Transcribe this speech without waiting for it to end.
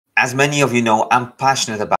As many of you know, I'm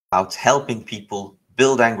passionate about helping people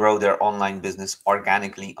build and grow their online business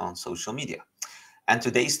organically on social media. And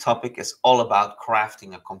today's topic is all about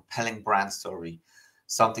crafting a compelling brand story,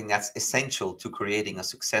 something that's essential to creating a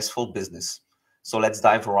successful business. So let's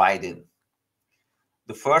dive right in.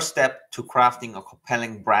 The first step to crafting a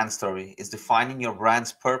compelling brand story is defining your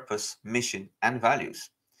brand's purpose, mission, and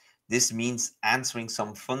values. This means answering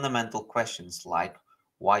some fundamental questions like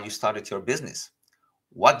why you started your business,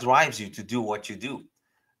 what drives you to do what you do,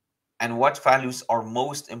 and what values are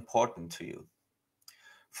most important to you.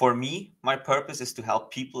 For me, my purpose is to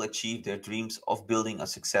help people achieve their dreams of building a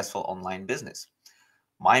successful online business.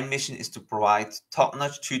 My mission is to provide top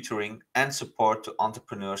notch tutoring and support to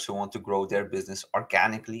entrepreneurs who want to grow their business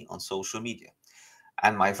organically on social media.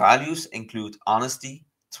 And my values include honesty,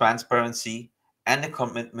 transparency, and a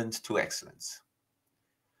commitment to excellence.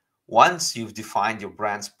 Once you've defined your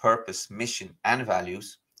brand's purpose, mission, and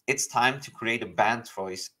values, it's time to create a brand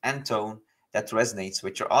voice and tone that resonates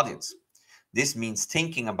with your audience. This means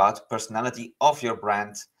thinking about the personality of your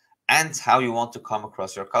brand and how you want to come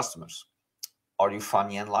across your customers. Are you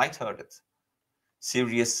funny and lighthearted,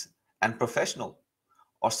 serious and professional,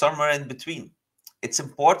 or somewhere in between? It's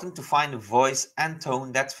important to find a voice and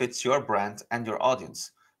tone that fits your brand and your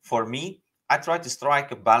audience. For me, I try to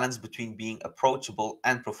strike a balance between being approachable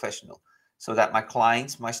and professional so that my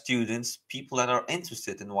clients, my students, people that are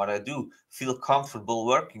interested in what I do feel comfortable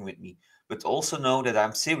working with me, but also know that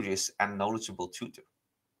I'm serious and knowledgeable tutor.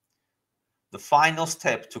 The final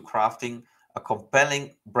step to crafting a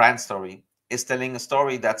compelling brand story is telling a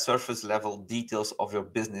story that surface level details of your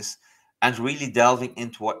business and really delving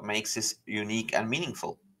into what makes it unique and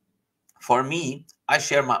meaningful. For me, I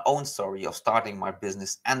share my own story of starting my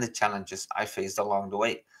business and the challenges I faced along the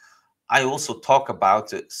way. I also talk about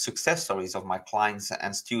the success stories of my clients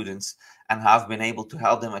and students and how I've been able to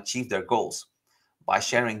help them achieve their goals. By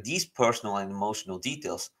sharing these personal and emotional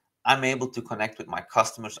details, I'm able to connect with my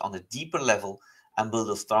customers on a deeper level and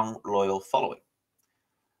build a strong, loyal following.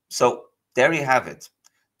 So, there you have it.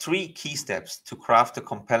 Three key steps to craft a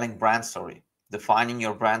compelling brand story: defining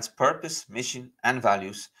your brand's purpose, mission, and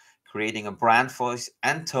values, creating a brand voice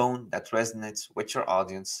and tone that resonates with your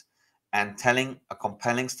audience, and telling a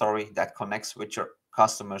compelling story that connects with your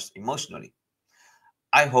customers emotionally.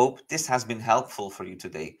 I hope this has been helpful for you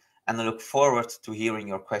today, and I look forward to hearing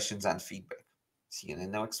your questions and feedback. See you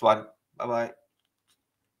in the next one. Bye bye.